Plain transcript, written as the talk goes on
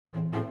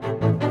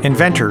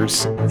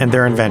Inventors and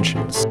their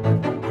inventions.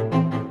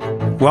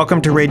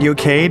 Welcome to Radio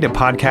Cade, a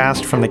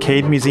podcast from the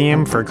Cade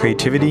Museum for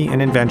Creativity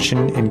and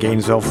Invention in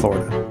Gainesville,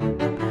 Florida.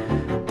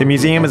 The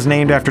museum is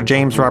named after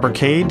James Robert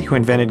Cade, who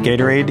invented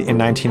Gatorade in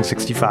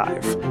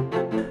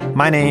 1965.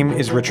 My name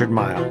is Richard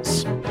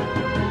Miles.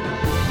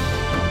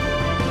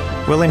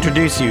 We'll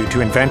introduce you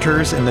to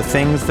inventors and the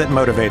things that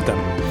motivate them.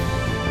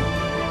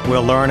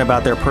 We'll learn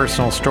about their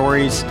personal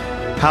stories,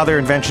 how their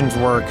inventions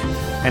work,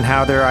 and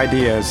how their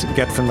ideas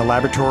get from the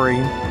laboratory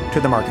to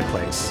the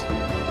marketplace.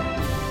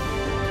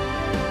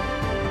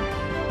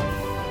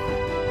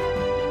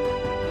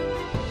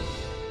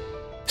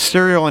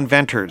 Serial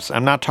inventors.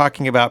 I'm not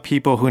talking about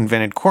people who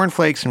invented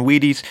cornflakes and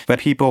Wheaties, but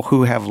people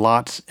who have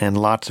lots and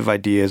lots of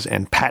ideas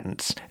and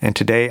patents. And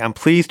today I'm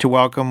pleased to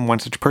welcome one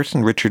such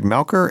person, Richard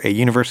Melker, a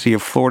University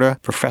of Florida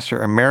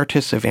professor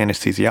emeritus of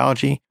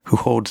anesthesiology, who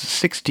holds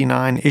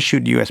 69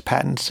 issued U.S.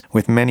 patents,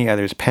 with many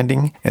others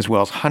pending, as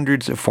well as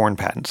hundreds of foreign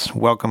patents.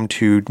 Welcome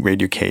to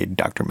Radio Cade,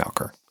 Dr.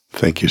 Melker.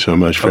 Thank you so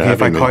much for having me.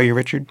 Okay, if I call you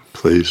Richard?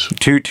 Please.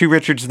 Two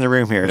Richards in the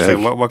room here,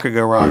 so what could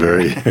go wrong?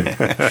 Very.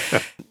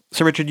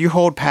 So, Richard, you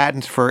hold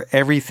patents for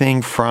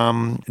everything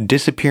from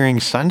disappearing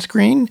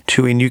sunscreen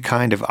to a new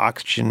kind of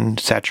oxygen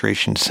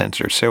saturation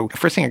sensor. So,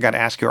 first thing I got to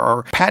ask you,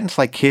 are patents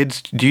like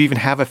kids? Do you even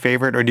have a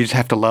favorite, or do you just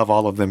have to love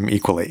all of them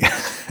equally?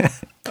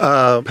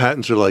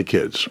 Patents are like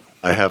kids.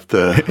 I have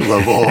to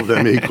love all of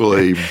them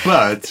equally,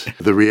 but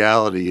the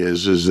reality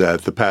is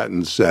that the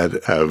patents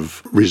that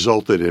have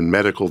resulted in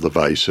medical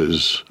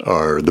devices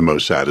are the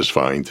most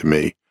satisfying to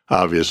me.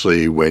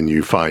 Obviously, when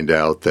you find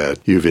out that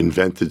you've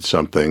invented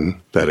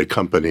something that a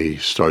company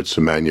starts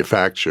to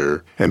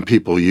manufacture and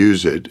people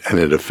use it and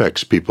it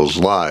affects people's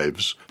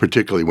lives,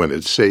 particularly when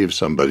it saves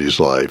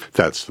somebody's life,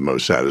 that's the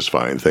most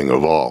satisfying thing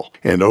of all.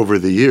 And over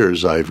the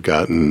years, I've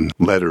gotten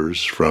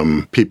letters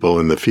from people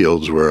in the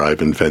fields where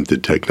I've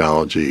invented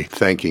technology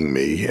thanking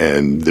me,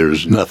 and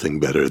there's nothing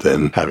better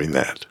than having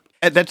that.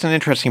 That's an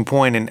interesting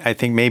point, and I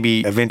think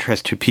maybe of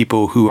interest to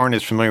people who aren't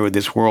as familiar with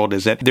this world,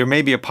 is that there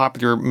may be a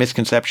popular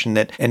misconception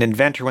that an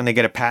inventor, when they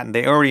get a patent,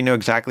 they already know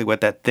exactly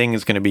what that thing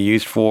is going to be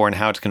used for and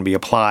how it's going to be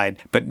applied.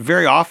 But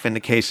very often the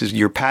case is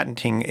you're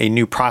patenting a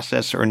new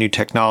process or a new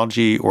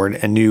technology or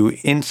a new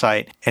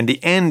insight, and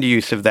the end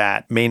use of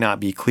that may not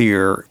be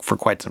clear for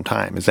quite some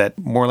time. Is that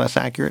more or less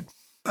accurate?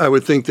 I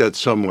would think that's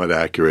somewhat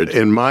accurate.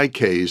 In my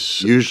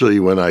case, usually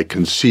when I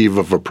conceive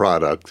of a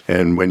product,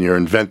 and when you're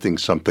inventing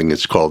something,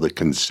 it's called a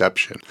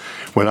conception.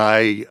 When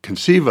I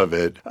conceive of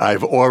it,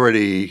 I've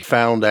already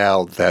found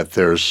out that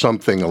there's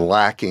something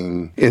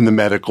lacking in the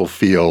medical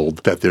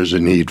field that there's a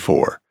need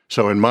for.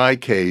 So in my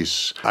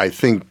case, I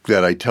think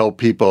that I tell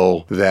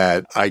people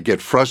that I get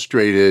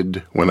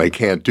frustrated when I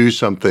can't do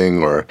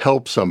something or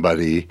help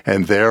somebody,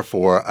 and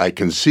therefore I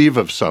conceive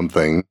of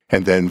something,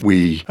 and then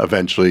we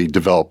eventually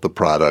develop the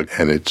product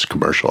and it's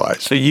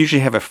commercialized. So you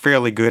usually have a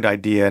fairly good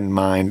idea in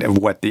mind of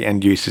what the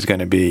end use is going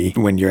to be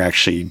when you're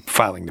actually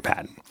filing the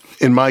patent.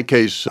 In my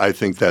case, I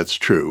think that's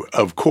true.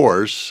 Of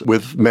course,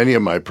 with many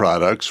of my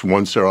products,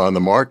 once they're on the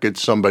market,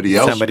 somebody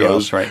else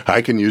goes, right.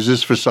 I can use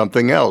this for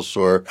something else,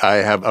 or I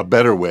have a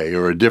better way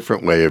or a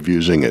different way of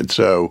using it.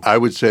 So I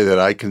would say that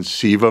I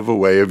conceive of a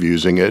way of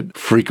using it.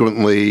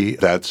 Frequently,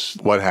 that's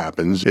what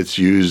happens. It's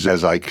used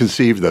as I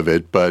conceived of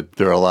it, but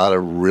there are a lot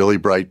of really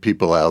bright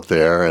people out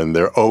there, and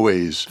they're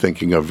always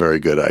thinking of very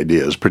good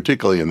ideas,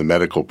 particularly in the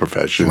medical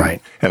profession,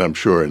 right. And I'm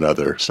sure in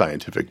other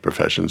scientific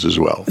professions as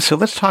well. So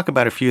let's talk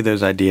about a few of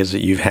those ideas that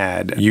you've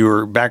had.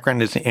 Your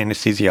background is in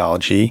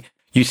anesthesiology.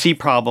 You see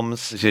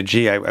problems, you say,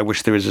 gee, I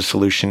wish there was a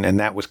solution, and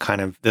that was kind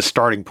of the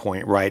starting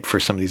point, right, for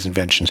some of these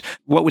inventions.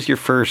 What was your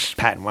first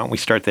patent? Why don't we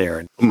start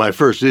there? My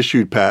first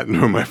issued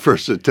patent or my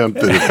first attempt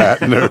at a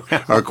patent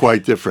are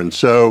quite different.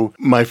 So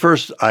my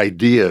first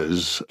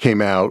ideas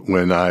came out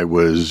when I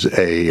was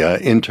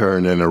a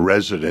intern and a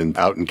resident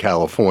out in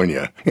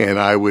California, and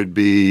I would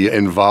be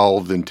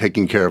involved in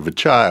taking care of a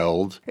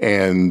child,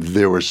 and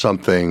there was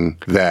something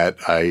that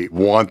I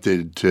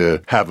wanted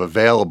to have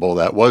available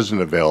that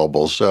wasn't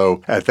available.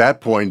 So at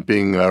that point,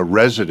 being a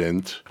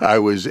resident, I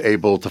was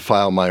able to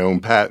file my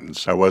own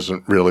patents. I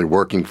wasn't really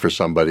working for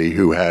somebody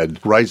who had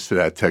rights to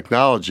that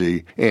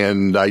technology,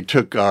 and I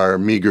took our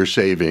meager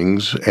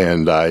savings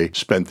and I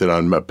spent it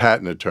on a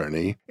patent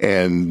attorney,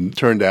 and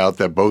turned out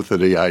that both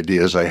of the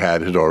ideas I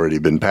had already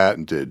been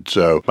patented.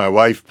 So my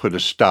wife put a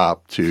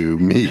stop to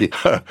me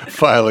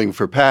filing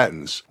for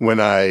patents. When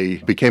I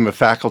became a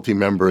faculty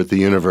member at the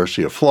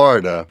University of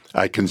Florida,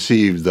 I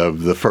conceived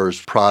of the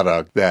first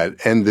product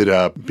that ended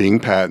up being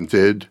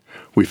patented.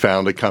 We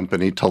found a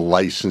company to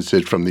license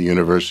it from the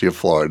University of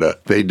Florida.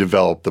 They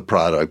developed the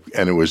product,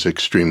 and it was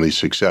extremely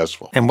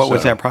successful. And what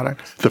was that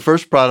product? The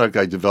first product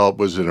I developed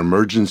was an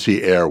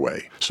emergency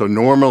airway. So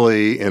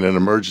normally in an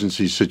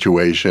emergency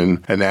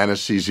situation, an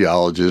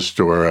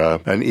anesthesiologist or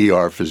an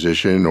ER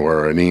physician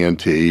or an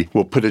ENT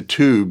will put a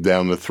tube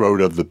down the throat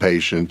of the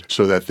patient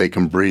so that they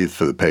can breathe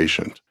for the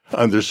patient.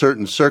 under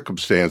certain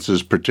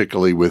circumstances,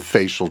 particularly with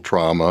facial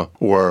trauma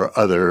or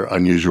other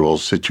unusual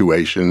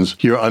situations,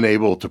 you're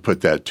unable to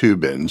put that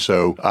tube in.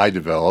 So I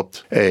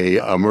developed a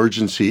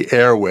emergency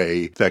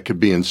airway that could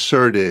be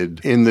inserted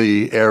in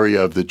the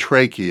area of the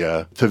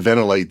trachea to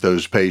ventilate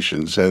those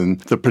patients. And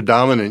the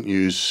predominant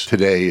use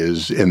today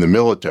is in the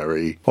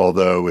military,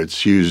 although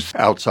it's used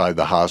outside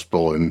the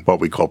hospital in what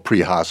we call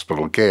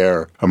pre-hospital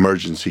care,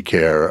 emergency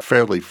care,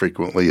 fairly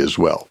frequently as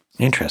well.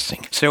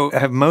 Interesting. So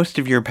have most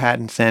of your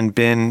patents then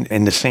been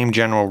in the same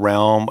general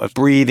realm of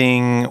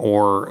breathing,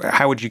 or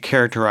how would you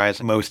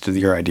characterize most of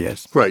your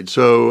ideas? Right.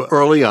 So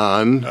early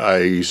on,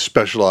 I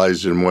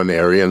specialized in one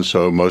area, and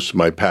so most of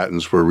my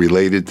patents were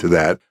related to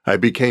that. I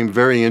became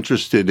very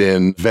interested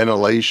in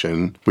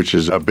ventilation, which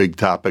is a big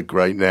topic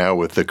right now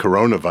with the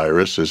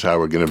coronavirus, is how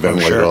we're going to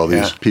ventilate all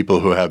these people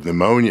who have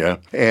pneumonia.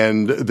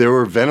 And there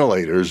were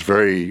ventilators,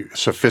 very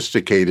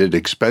sophisticated,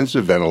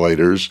 expensive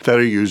ventilators that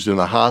are used in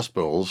the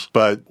hospitals.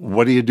 But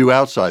what do you do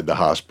outside the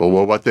hospital?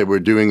 Well, what they were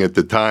doing at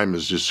the time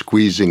is just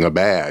squeezing a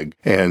bag.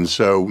 And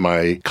so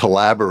my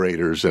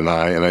collaborators and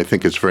I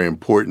think it's very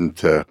important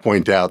to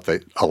point out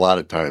that a lot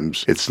of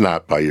times it's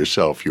not by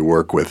yourself. You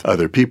work with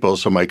other people.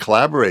 So my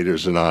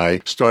collaborators and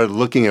I started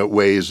looking at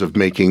ways of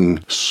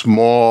making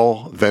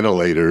small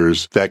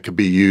ventilators that could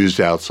be used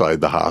outside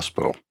the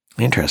hospital.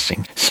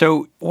 Interesting.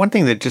 So one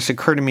thing that just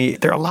occurred to me,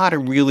 there are a lot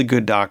of really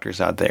good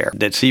doctors out there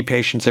that see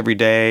patients every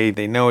day.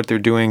 They know what they're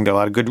doing. There are a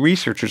lot of good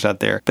researchers out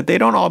there, but they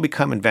don't all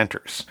become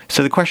inventors.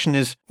 So the question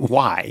is,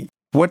 why?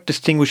 What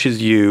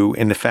distinguishes you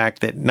in the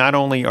fact that not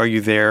only are you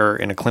there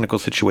in a clinical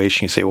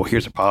situation, you say, well,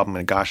 here's a problem,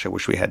 and gosh, I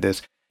wish we had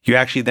this. You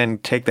actually then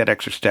take that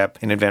extra step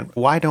and invent,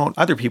 why don't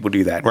other people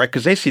do that, right?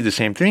 Because they see the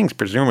same things,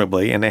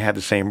 presumably, and they have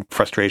the same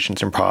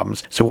frustrations and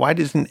problems. So why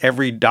isn't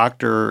every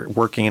doctor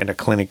working in a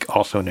clinic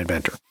also an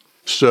inventor?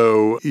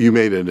 So you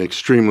made an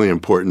extremely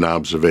important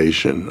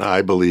observation.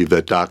 I believe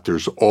that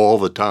doctors all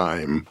the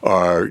time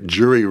are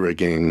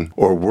jury-rigging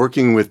or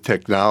working with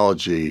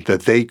technology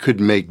that they could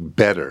make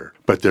better,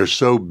 but they're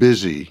so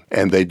busy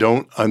and they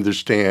don't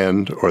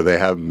understand or they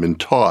haven't been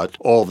taught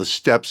all the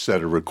steps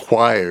that are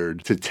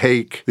required to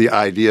take the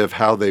idea of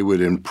how they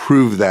would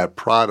improve that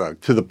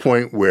product to the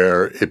point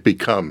where it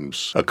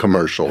becomes a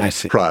commercial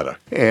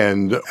product.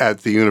 And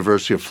at the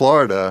University of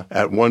Florida,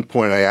 at one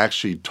point, I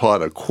actually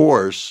taught a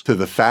course to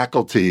the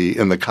faculty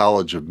in the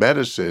College of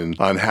Medicine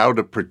on how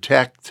to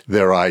protect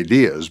their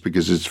ideas,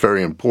 because it's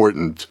very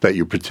important that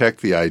you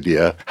protect the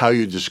idea, how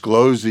you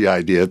disclose the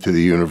idea to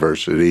the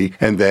university,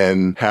 and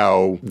then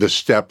how the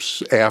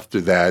steps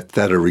after that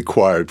are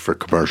required for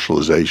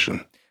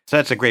commercialization. So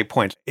that's a great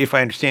point. If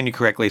I understand you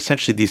correctly,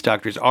 essentially these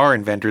doctors are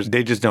inventors.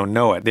 They just don't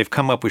know it. They've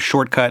come up with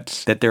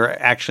shortcuts that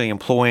they're actually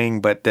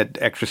employing, but that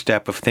extra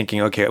step of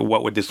thinking, okay,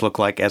 what would this look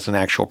like as an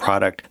actual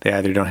product? They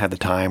either don't have the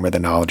time or the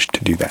knowledge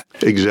to do that.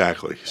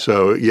 Exactly.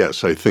 So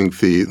yes, I think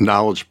the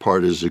knowledge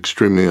part is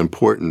extremely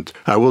important.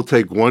 I will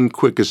take one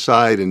quick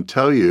aside and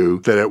tell you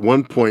that at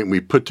one point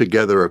we put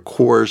together a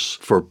course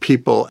for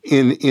people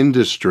in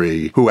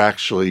industry who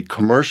actually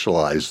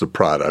commercialize the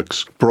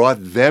products, brought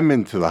them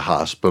into the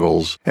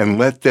hospitals, and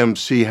let them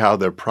see how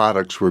their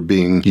products were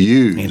being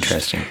used.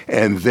 Interesting.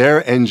 And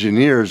their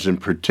engineers in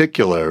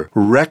particular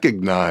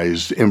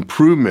recognized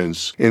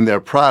improvements in their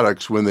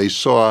products when they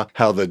saw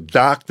how the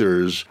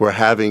doctors were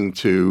having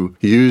to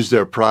use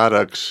their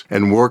products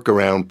and work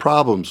around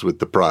problems with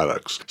the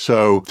products.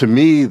 So to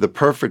me, the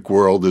perfect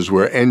world is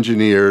where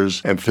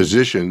engineers and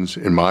physicians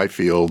in my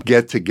field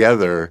get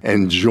together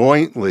and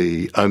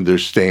jointly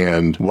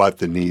understand what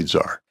the needs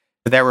are.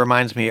 That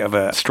reminds me of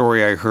a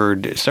story I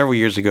heard several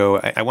years ago.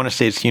 I want to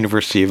say it's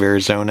University of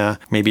Arizona,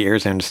 maybe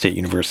Arizona State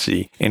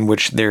University, in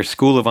which their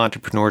School of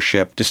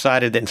Entrepreneurship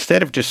decided that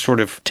instead of just sort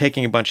of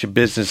taking a bunch of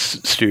business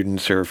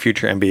students or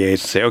future MBAs and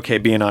say, okay,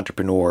 be an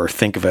entrepreneur,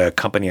 think of a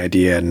company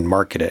idea and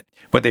market it.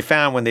 What they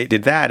found when they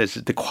did that is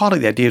that the quality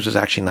of the ideas was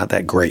actually not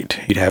that great.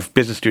 You'd have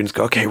business students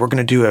go, okay, we're going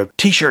to do a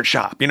t-shirt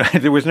shop.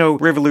 There was no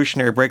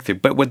revolutionary breakthrough.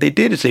 But what they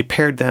did is they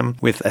paired them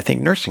with, I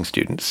think, nursing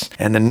students.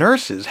 And the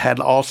nurses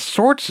had all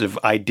sorts of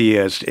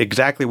ideas,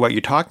 exactly what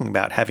you're talking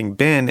about, having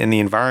been in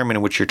the environment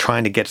in which you're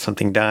trying to get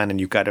something done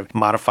and you've got to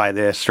modify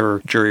this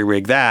or jury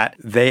rig that.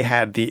 They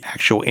had the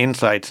actual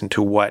insights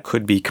into what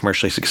could be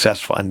commercially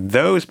successful. And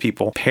those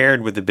people,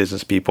 paired with the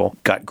business people,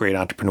 got great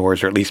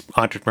entrepreneurs, or at least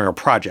entrepreneurial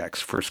projects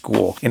for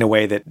school, in a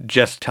way that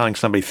just telling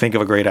somebody think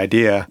of a great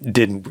idea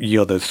didn't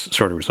yield those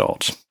sort of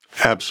results.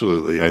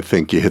 Absolutely. I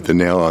think you hit the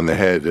nail on the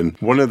head. And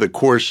one of the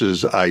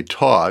courses I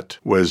taught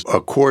was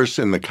a course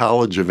in the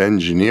College of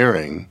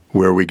Engineering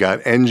where we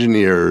got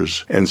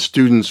engineers and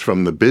students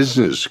from the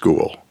business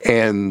school.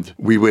 And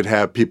we would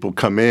have people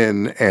come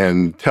in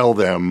and tell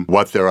them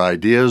what their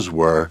ideas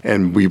were.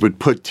 And we would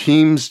put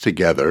teams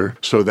together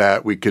so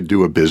that we could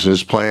do a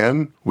business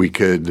plan. We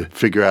could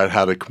figure out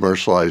how to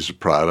commercialize the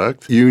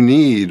product. You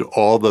need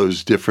all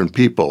those different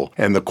people.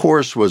 And the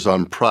course was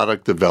on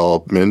product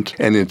development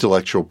and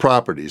intellectual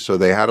property. So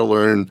they had to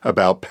learn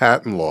about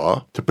patent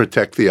law to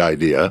protect the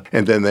idea.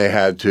 And then they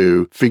had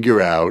to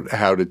figure out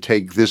how to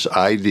take this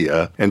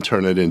idea and and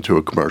turn it into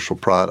a commercial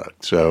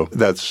product. So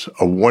that's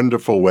a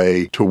wonderful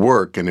way to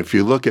work. And if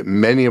you look at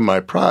many of my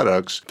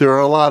products, there are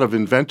a lot of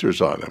inventors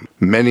on them.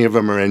 Many of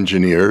them are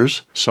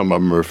engineers, some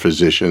of them are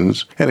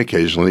physicians, and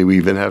occasionally we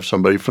even have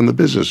somebody from the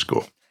business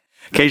school.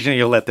 Occasionally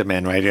you'll let them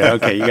in, right?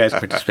 Okay, you guys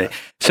participate.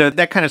 So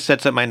that kind of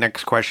sets up my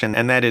next question,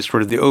 and that is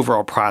sort of the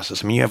overall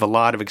process. I mean, you have a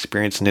lot of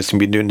experience in this and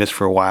been doing this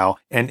for a while.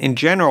 And in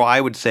general,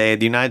 I would say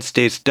the United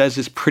States does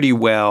this pretty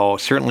well,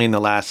 certainly in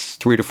the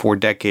last 3 to 4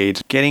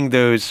 decades, getting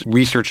those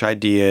research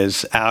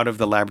ideas out of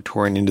the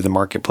laboratory and into the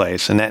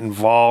marketplace. And that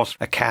involves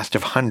a cast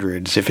of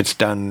hundreds if it's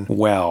done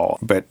well.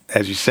 But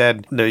as you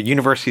said, the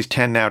universities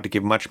tend now to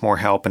give much more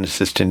help and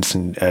assistance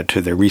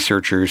to their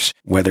researchers,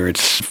 whether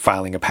it's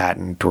filing a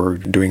patent or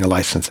doing a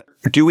license.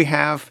 Do we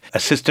have a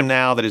system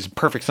now that is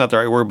perfect, it's not the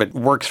right word, but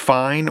works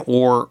fine?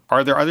 Or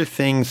are there other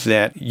things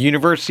that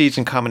universities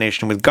in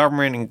combination with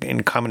government and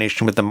in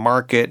combination with the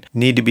market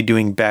need to be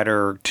doing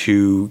better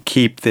to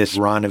keep this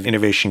run of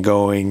innovation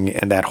going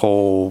and that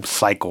whole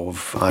cycle of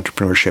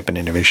entrepreneurship and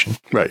innovation?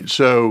 Right.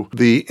 So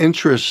the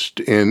interest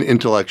in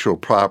intellectual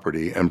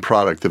property and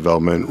product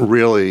development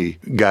really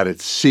got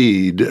its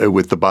seed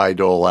with the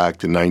Bayh-Dole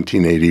Act in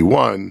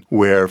 1981,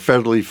 where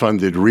federally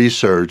funded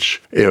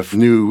research, if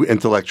new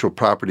intellectual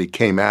property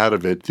came out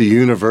of it, the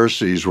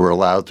universities were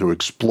allowed to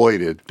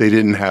exploit it. They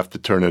didn't have to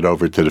turn it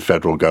over to the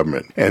federal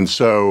government. And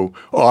so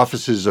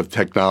offices of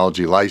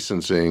technology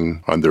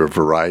licensing under a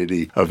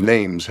variety of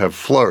names have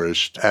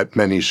flourished at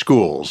many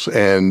schools.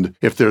 And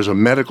if there's a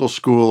medical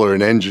school or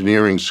an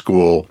engineering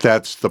school,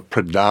 that's the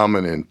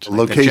predominant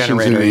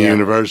locations in the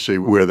university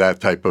where that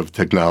type of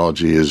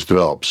technology is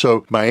developed.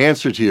 So my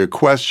answer to your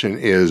question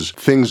is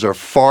things are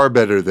far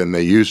better than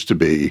they used to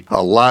be.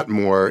 A lot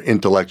more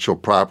intellectual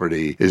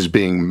property is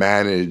being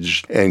managed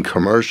and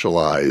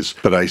commercialized,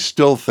 but I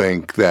still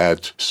think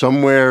that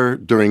somewhere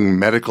during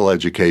medical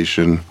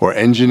education or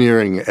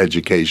engineering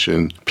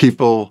education,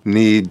 people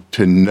need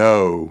to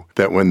know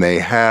that when they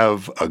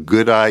have a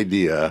good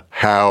idea,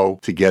 how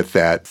to get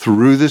that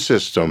through the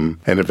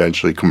system and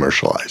eventually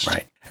commercialized.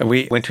 Right. And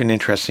we went to an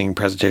interesting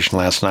presentation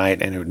last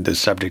night, and the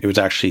subject, it was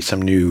actually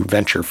some new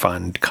venture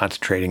fund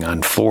concentrating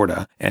on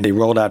Florida. And they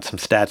rolled out some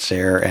stats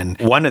there. And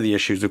one of the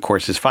issues, of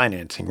course, is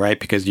financing, right?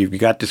 Because you've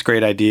got this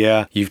great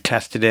idea, you've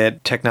tested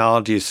it,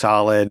 technology is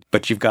solid,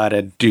 but you've got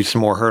to do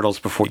some more hurdles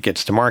before it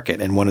gets to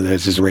market. And one of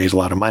those is raise a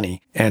lot of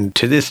money. And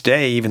to this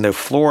day, even though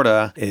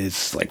Florida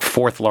is like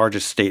 4th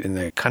largest state in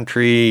the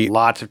country,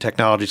 lots of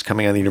technologies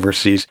coming out of the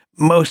universities,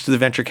 most of the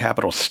venture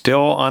capital is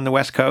still on the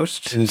West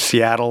Coast, in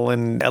Seattle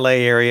and LA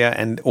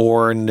area,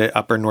 or in the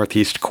upper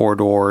Northeast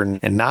corridor,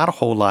 and not a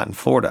whole lot in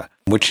Florida,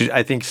 which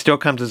I think still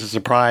comes as a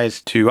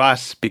surprise to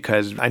us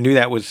because I knew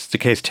that was the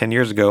case 10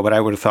 years ago, but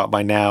I would have thought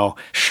by now,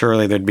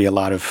 surely there'd be a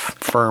lot of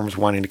firms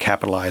wanting to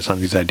capitalize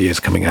on these ideas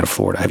coming out of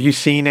Florida. Have you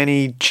seen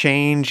any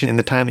change in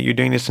the time that you're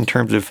doing this in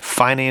terms of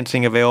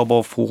financing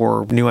available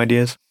for new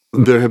ideas?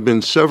 There have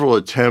been several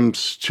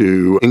attempts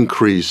to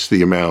increase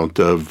the amount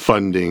of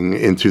funding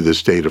into the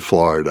state of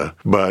Florida.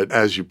 But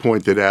as you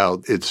pointed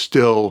out, it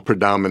still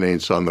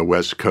predominates on the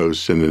West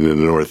Coast and in the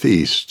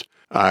Northeast.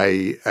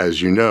 I,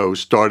 as you know,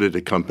 started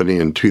a company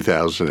in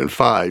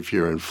 2005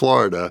 here in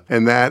Florida,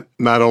 and that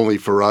not only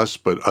for us,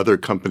 but other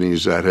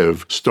companies that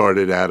have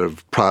started out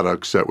of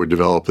products that were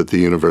developed at the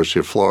University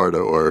of Florida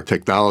or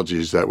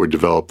technologies that were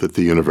developed at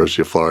the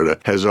University of Florida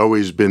has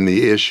always been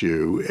the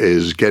issue,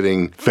 is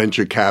getting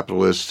venture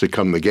capitalists to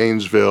come to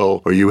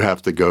Gainesville, or you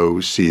have to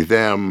go see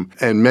them.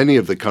 And many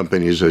of the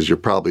companies, as you're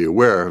probably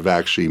aware, have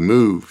actually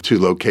moved to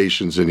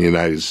locations in the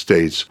United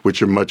States,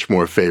 which are much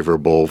more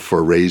favorable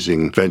for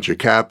raising venture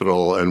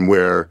capital and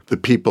where the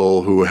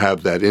people who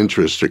have that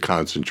interest are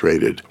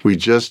concentrated. We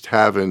just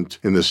haven't,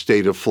 in the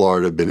state of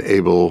Florida, been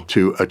able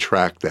to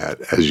attract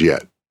that as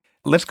yet.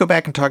 Let's go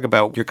back and talk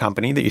about your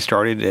company that you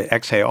started,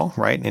 Exhale,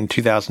 right, in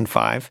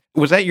 2005.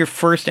 Was that your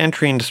first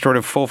entry into sort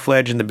of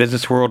full-fledged in the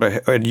business world,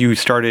 or had you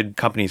started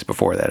companies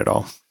before that at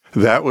all?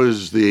 That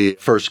was the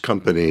first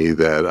company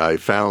that I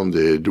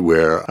founded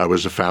where I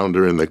was a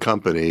founder in the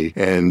company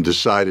and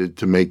decided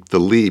to make the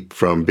leap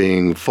from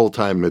being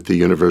full-time at the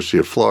University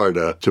of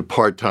Florida to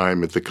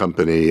part-time at the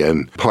company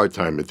and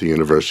part-time at the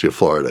University of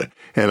Florida.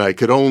 And I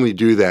could only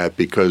do that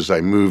because I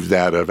moved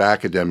out of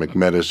academic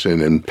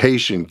medicine and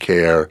patient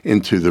care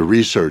into the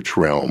research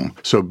realm.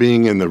 So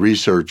being in the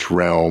research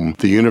realm,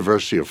 the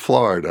University of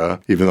Florida,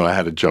 even though I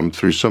had to jump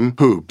through some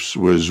hoops,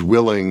 was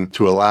willing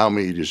to allow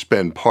me to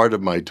spend part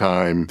of my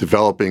time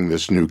developing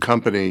this new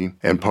company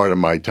and part of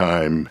my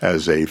time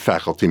as a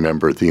faculty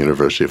member at the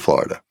University of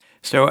Florida.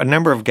 So a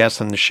number of guests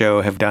on the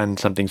show have done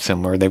something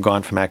similar. They've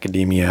gone from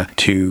academia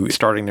to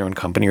starting their own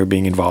company or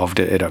being involved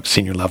at a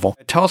senior level.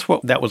 Tell us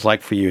what that was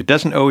like for you. It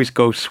doesn't always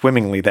go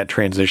swimmingly, that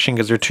transition,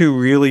 because they're two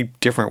really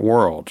different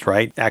worlds,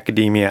 right?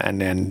 Academia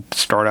and then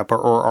startup, or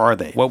are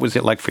they? What was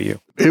it like for you?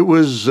 It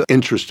was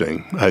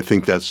interesting. I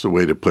think that's the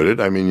way to put it.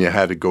 I mean, you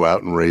had to go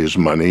out and raise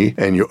money,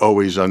 and you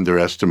always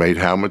underestimate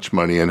how much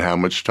money and how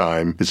much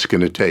time it's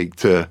going to take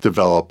to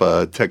develop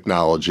a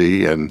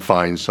technology and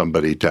find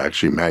somebody to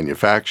actually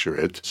manufacture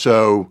it.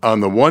 So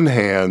on the one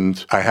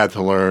hand, I had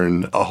to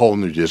learn a whole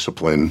new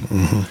discipline.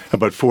 Mm-hmm.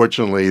 But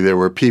fortunately, there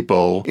were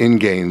people in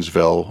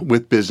Gainesville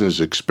with business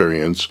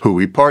experience who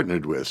we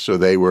partnered with. So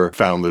they were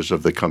founders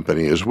of the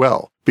company as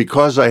well.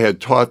 Because I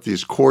had taught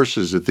these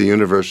courses at the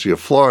University of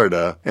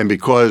Florida, and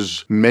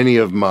because many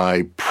of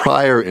my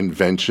prior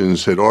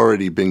inventions had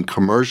already been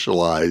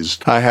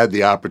commercialized, I had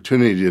the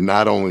opportunity to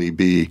not only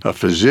be a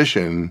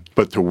physician,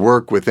 but to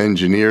work with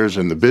engineers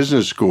in the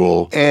business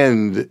school.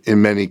 And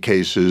in many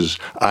cases,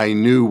 I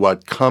knew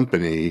what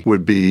company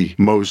would be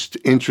most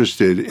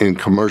interested in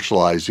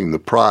commercializing the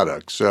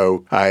product.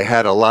 So I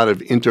had a lot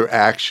of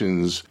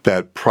interactions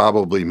that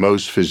probably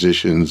most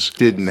physicians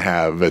didn't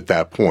have at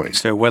that point.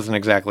 So it wasn't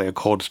exactly a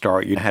cold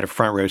start. You had a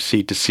front row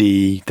seat to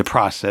see the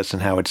process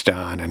and how it's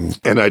done.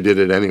 And I did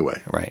it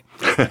anyway. Right.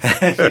 You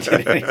did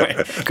it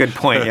anyway. Good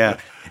point, yeah.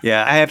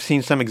 Yeah, I have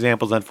seen some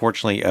examples,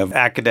 unfortunately, of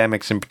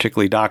academics and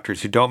particularly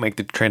doctors who don't make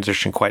the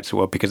transition quite so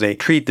well because they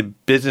treat the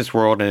business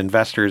world and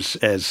investors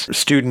as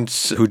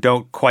students who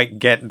don't quite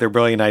get their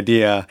brilliant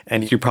idea.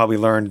 And you probably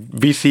learned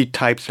VC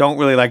types don't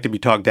really like to be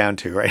talked down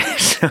to, right?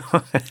 So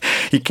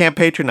you can't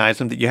patronize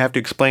them, that you have to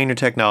explain your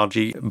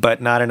technology,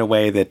 but not in a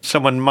way that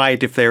someone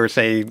might if they were,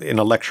 say, in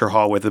a lecture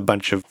hall with a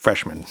bunch of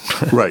freshmen.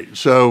 Right.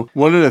 So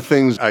one of the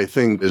things I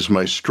think is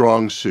my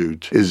strong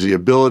suit is the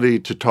ability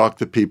to talk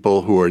to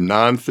people who are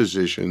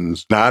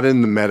non-physicians, not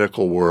in the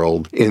medical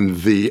world,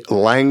 in the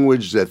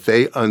language that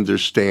they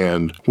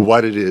understand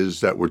what it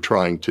is that we're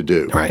trying to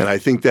do. Right. And I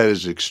think that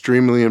is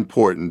extremely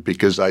important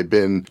because I've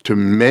been to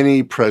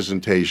many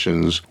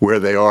presentations where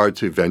they are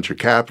to venture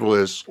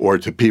capitalists or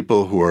to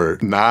people who are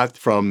not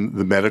from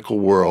the medical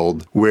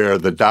world, where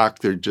the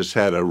doctor just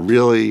had a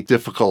really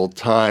difficult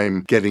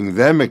time getting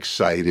them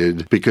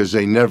excited because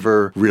they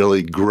never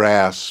really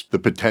grasped the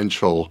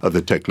potential of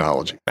the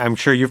technology. I'm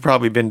sure you've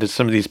probably been to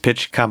some of these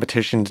pitch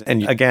competitions.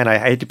 And again, I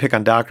hate to pick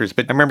on doctors,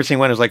 but I remember seeing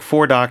one, it was like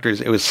 4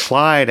 doctors. It was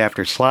slide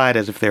after slide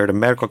as if they were at a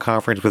medical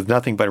conference with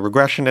nothing but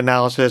regression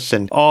analysis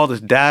and all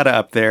this data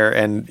up there.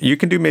 And you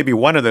can do maybe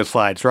one of those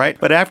slides, right?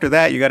 But after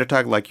that, you got to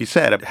talk, like you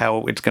said, about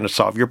how it's going to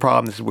solve your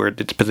problem. This is where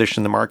it's positioned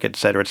in the market,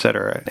 et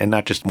cetera, and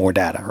not just more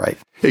data, right?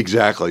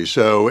 Exactly.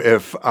 So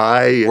if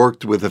I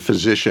worked with a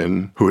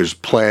physician who is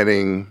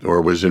planning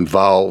or was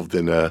involved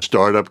in a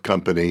startup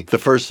company, the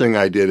first thing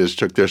I did is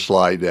took their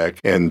slide deck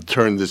and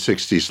turned the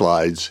 60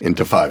 slides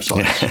into 5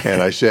 slides.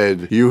 And I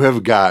said, you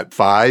have got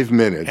 5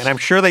 minutes. And I'm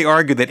sure they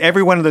argued that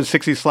every one of those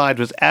 60 slides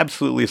was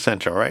absolutely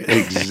essential, right?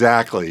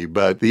 Exactly.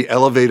 But the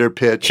elevator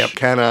pitch, Yep.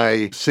 Can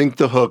I sink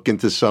the hook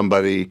into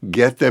somebody,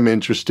 get them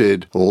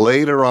interested?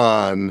 Later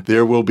on,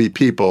 there will be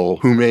people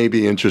who may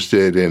be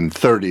interested in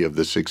 30 of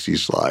the 60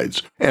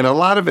 slides. And a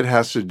lot of it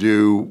has to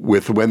do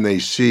with when they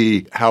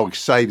see how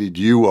excited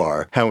you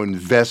are, how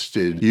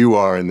invested you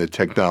are in the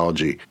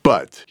technology.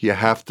 But you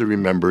have to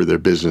remember they're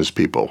business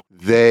people.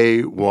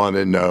 They want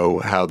to know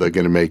how they're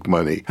going to make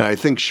money. And I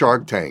think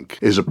Shark Tank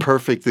is a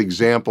perfect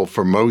example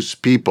for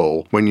most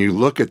people when you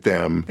look at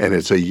them and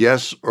it's a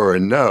yes or a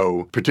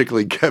no,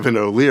 particularly Kevin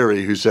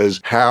O'Leary, who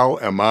says, how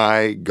am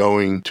I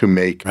going to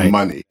make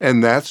money?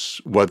 And that's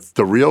what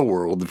the real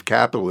world of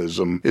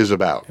capitalism is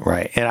about.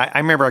 Right. And I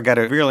remember I got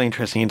a really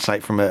interesting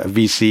insight from a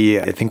VC.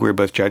 I think we were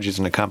both judges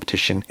in a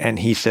competition. And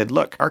he said,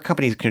 look, our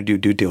company's going to do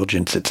due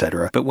diligence, et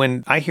cetera. But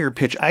when I hear a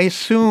pitch, I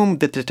assume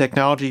that the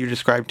technology you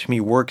described to me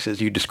works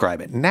as you describe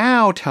it.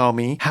 Now tell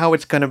me how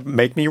it's going to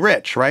make me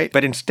rich, right?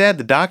 But instead,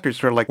 the doctor's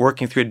sort of like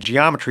working through a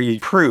geometry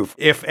proof.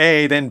 If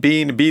A, then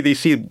B, and B, they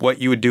see what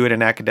you would do at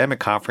an academic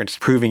conference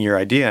proving your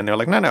idea. And they're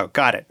like, no,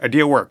 got it.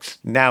 Idea works.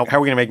 Now, how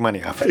are we going to make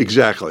money off it?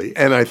 Exactly.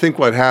 And I think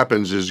what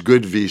happens is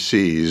good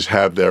VCs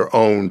have their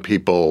own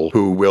people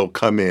who will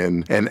come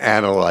in and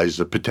analyze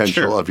the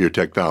potential of your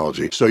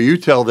technology. So you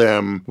tell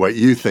them what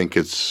you think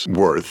it's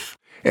worth.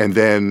 And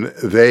then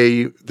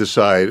they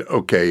decide,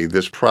 okay,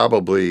 this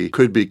probably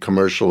could be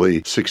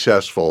commercially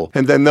successful.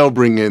 And then they'll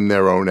bring in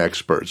their own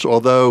experts.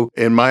 Although,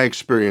 in my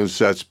experience,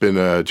 that's been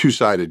a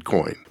two-sided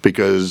coin.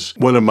 Because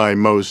one of my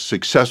most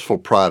successful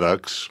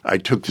products, I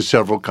took to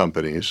several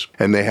companies,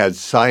 and they had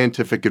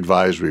scientific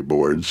advisory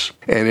boards.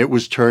 And it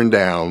was turned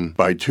down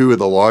by 2 of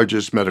the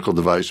largest medical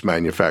device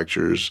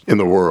manufacturers in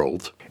the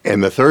world.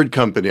 And the third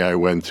company I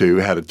went to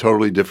had a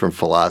totally different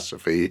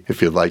philosophy,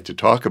 if you'd like to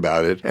talk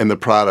about it. And the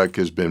product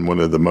has been one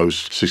of the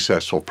most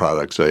successful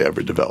products I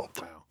ever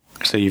developed. Wow.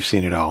 So you've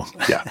seen it all.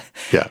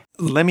 Yeah.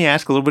 Let me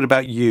ask a little bit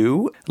about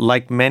you.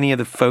 Like many of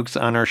the folks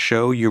on our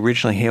show, you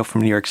originally hail from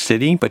New York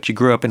City, but you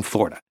grew up in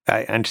Florida.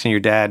 I understand your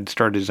dad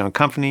started his own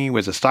company,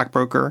 was a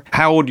stockbroker.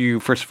 How old were you,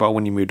 first of all,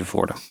 when you moved to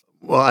Florida?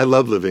 Well, I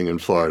love living in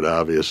Florida,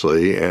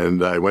 obviously,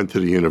 and I went to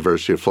the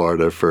University of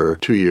Florida for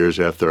 2 years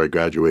after I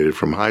graduated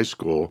from high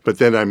school, but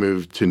then I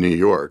moved to New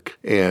York,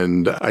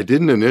 and I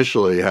didn't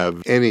initially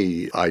have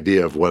any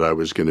idea of what I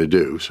was going to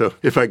do. So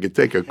if I could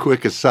take a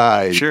quick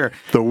aside, Sure.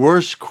 The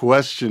worst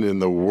question in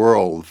the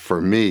world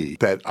for me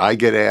that I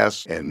get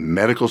asked and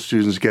medical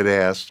students get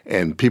asked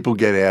and people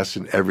get asked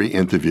in every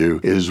interview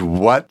is,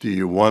 what do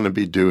you want to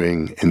be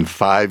doing in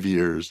 5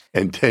 years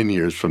and 10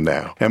 years from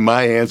now? And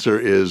my answer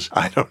is,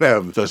 I don't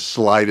have the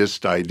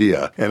slightest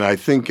idea. And I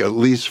think, at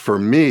least for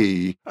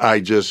me, I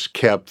just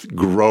kept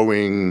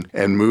growing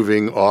and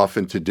moving off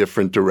into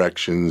different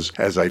directions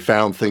as I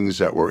found things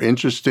that were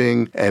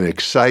interesting and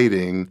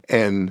exciting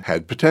and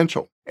had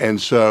potential.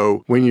 And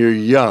so when you're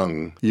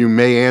young, you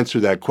may answer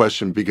that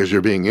question because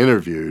you're being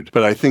interviewed.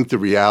 But I think the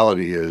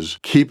reality is,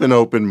 keep an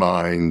open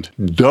mind.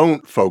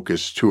 Don't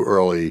focus too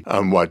early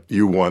on what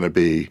you want to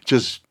be.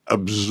 Just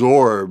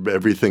absorb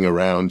everything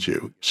around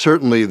you.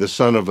 Certainly, the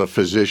son of a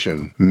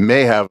physician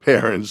may have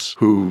parents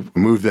who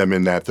move them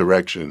in that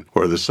direction,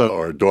 or the son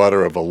or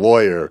daughter of a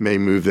lawyer may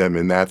move them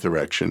in that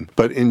direction.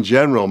 But in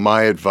general,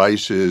 my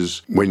advice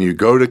is, when you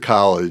go to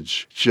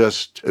college,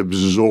 just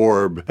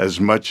absorb as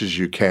much as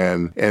you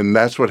can. And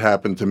that's what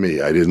happened to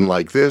me. I didn't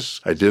like this.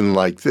 I didn't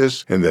like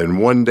this. And then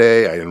one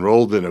day I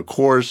enrolled in a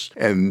course,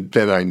 and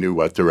then I knew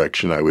what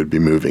direction I would be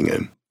moving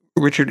in.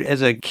 Richard,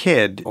 as a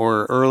kid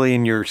or early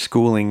in your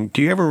schooling,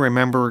 do you ever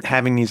remember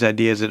having these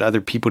ideas that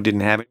other people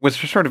didn't have? Was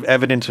there sort of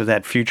evidence of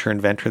that future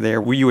inventor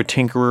there? Were you a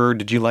tinkerer?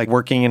 Did you like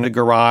working in a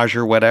garage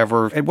or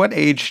whatever? At what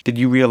age did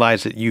you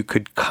realize that you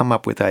could come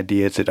up with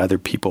ideas that other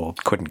people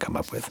couldn't come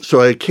up with?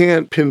 So I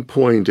can't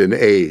pinpoint an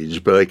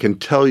age, but I can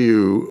tell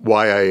you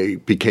why I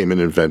became an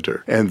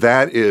inventor. And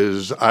that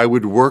is, I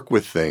would work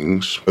with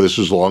things. This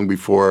was long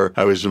before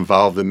I was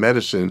involved in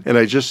medicine. And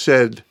I just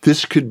said,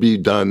 this could be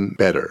done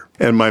better.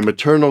 And my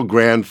maternal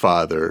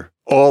grandfather,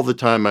 all the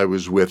time I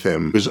was with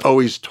him, was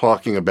always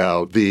talking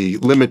about the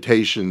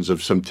limitations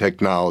of some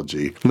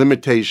technology,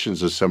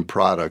 limitations of some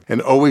product,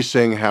 and always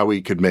saying how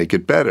he could make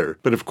it better.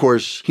 But of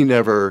course, he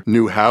never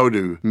knew how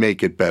to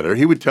make it better.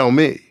 He would tell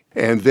me.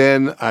 And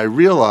then I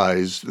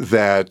realized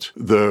that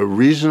the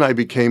reason I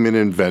became an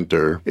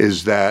inventor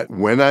is that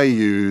when I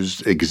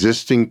used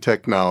existing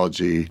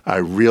technology, I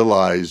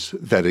realized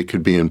that it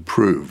could be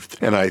improved.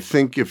 And I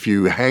think if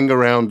you hang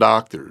around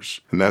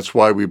doctors, and that's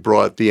why we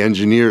brought the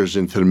engineers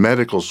into the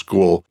medical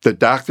school, the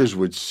doctors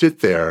would sit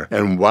there,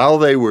 and while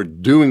they were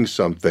doing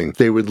something,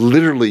 they would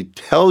literally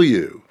tell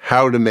you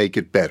how to make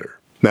it better.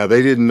 Now,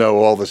 they didn't know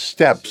all the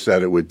steps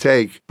that it would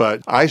take,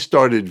 but I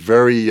started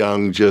very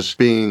young just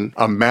being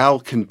a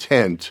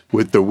malcontent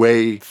with the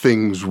way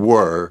things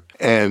were.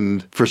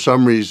 And for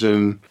some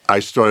reason, I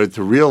started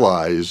to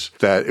realize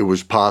that it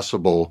was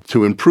possible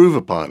to improve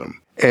upon them.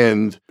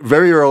 And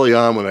very early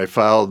on, when I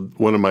filed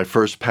one of my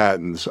first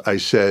patents, I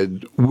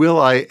said,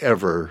 will I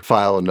ever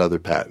file another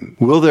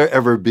patent? Will there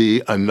ever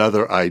be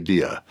another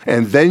idea?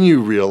 And then you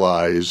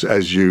realize,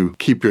 as you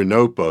keep your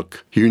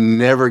notebook, you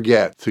never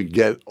get to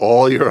get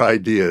all your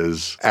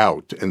ideas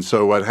out. And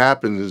so what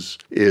happens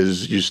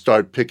is you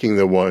start picking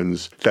the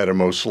ones that are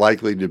most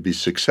likely to be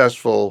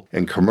successful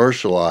and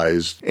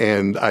commercialized.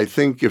 And I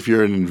think if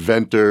you're an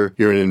inventor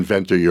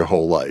your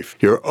whole life.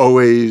 You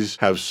always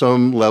have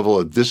some level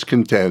of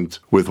discontent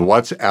with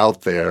what's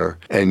out there,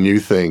 and you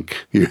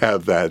think you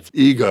have that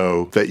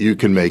ego that you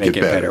can make it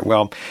better.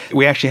 Well,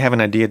 we actually have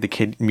an idea at the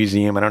Kid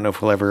Museum. I don't know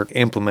if we'll ever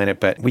implement it,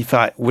 but we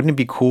thought, wouldn't it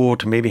be cool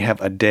to maybe have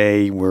a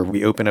day where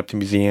we open up the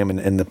museum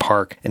and the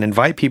park and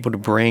invite people to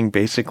bring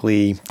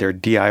basically their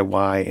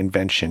DIY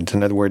inventions.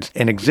 In other words,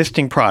 an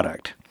existing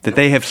product that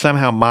they have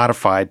somehow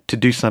modified to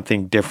do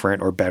something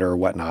different or better or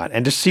whatnot,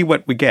 and just see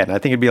what we get. And I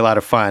think it'd be a lot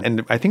of fun.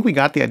 And I think we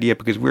got the idea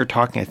because we were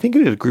talking, I think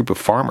it was a group of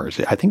farmers.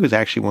 I think it was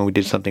actually when we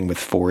did something with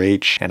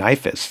 4-H and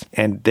IFAS.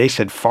 And they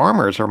said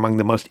farmers are among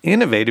the most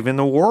innovative in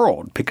the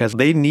world because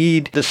they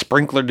need the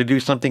sprinkler to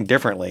do something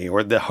differently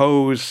or the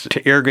hose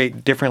to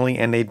irrigate differently,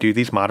 and they do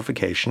these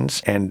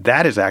modifications. And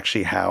that is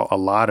actually how a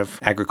lot of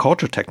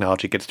agricultural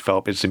technology gets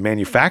developed, is the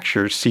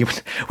manufacturers see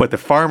what the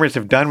farmers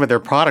have done with their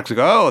products and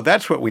go, oh,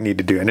 that's what we need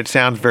to do. And it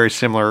sounds very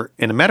similar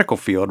in the medical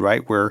field,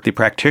 right, where the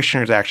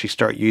practitioners actually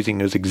start using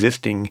those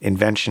existing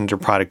inventions or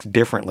products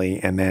differently,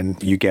 and then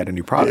you get a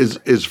new product.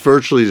 It's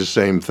virtually the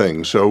same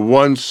thing. So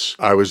once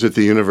I was at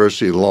the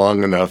university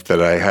long enough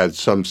that I had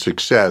some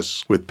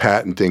success with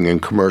patenting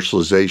and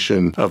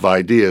commercialization of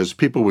ideas,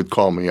 people would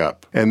call me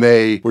up, and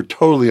they were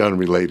totally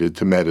unrelated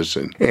to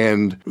medicine.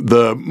 And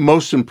the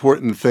most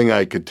important thing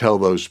I could tell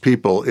those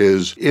people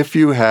is, if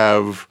you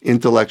have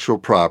intellectual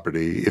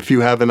property, if you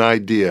have an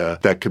idea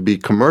that could be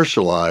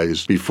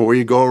commercialized, before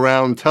you go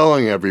around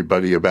telling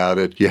everybody about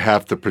it, you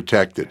have to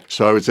protect it.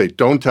 So I would say,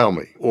 don't tell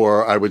me.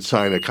 Or I would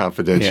sign a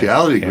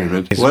confidentiality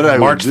agreement. What I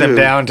march them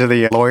down to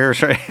the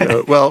lawyers,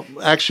 right? Well,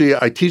 actually,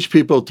 I teach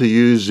people to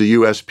use the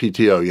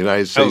USPTO,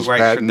 United States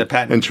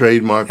Patent and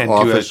Trademark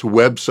Office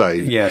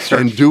website,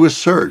 and do a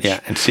search.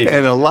 And see.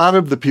 And a lot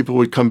of the people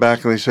would come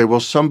back and they say, well,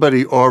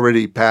 somebody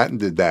already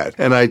patented that.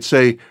 And I'd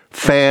say,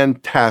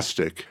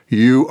 fantastic.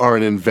 You are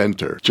an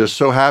inventor. Just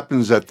so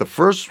happens that the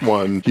first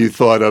one you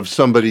thought of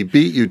somebody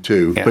beat you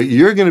to, but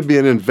you're going to be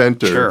an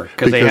inventor. Sure,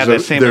 because they have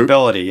that same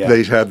ability.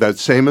 They have that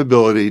same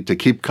ability to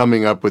keep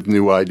coming up with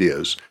new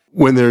ideas.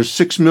 When there's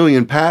 6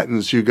 million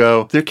patents, you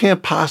go, there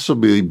can't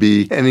possibly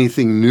be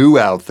anything new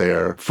out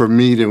there for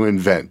me to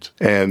invent.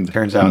 And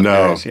turns out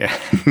no, there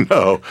is,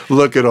 no.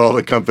 Look at all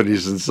the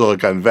companies in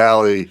Silicon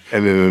Valley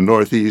and in the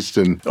Northeast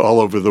and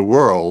all over the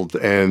world,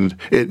 and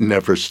it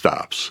never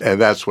stops. And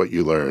that's what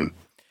you learn.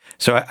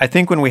 So I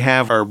think when we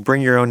have our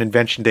Bring Your Own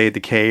Invention Day at the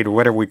CADE, or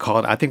whatever we call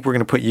it, I think we're going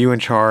to put you in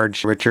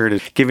charge, Richard,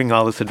 of giving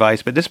all this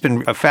advice. But this has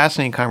been a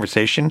fascinating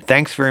conversation.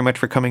 Thanks very much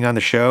for coming on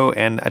the show.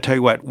 And I tell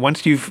you what,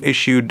 once you've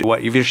issued,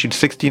 you've issued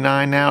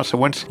 69 now? So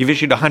once you've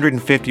issued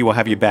 150, we'll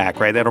have you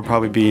back, right? That'll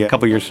probably be a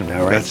couple years from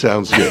now, right? That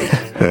sounds good.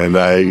 And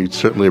I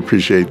certainly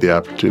appreciate the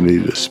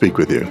opportunity to speak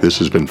with you. This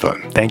has been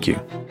fun. Thank you.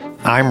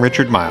 I'm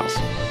Richard Miles.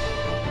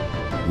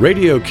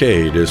 Radio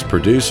CADE is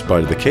produced by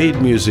the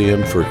CADE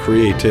Museum for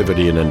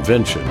Creativity and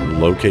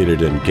Invention,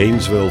 located in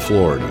Gainesville,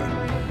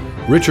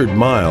 Florida. Richard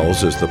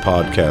Miles is the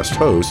podcast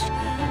host,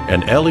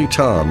 and Ellie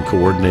Tom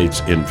coordinates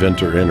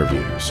inventor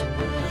interviews.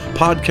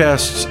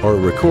 Podcasts are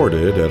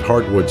recorded at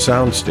Heartwood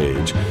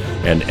Soundstage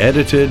and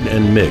edited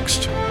and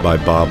mixed by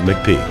Bob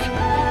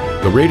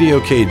McPeak. The Radio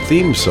CADE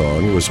theme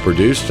song was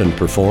produced and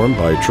performed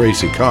by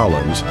Tracy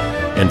Collins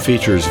and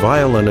features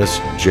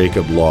violinist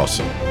Jacob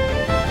Lawson.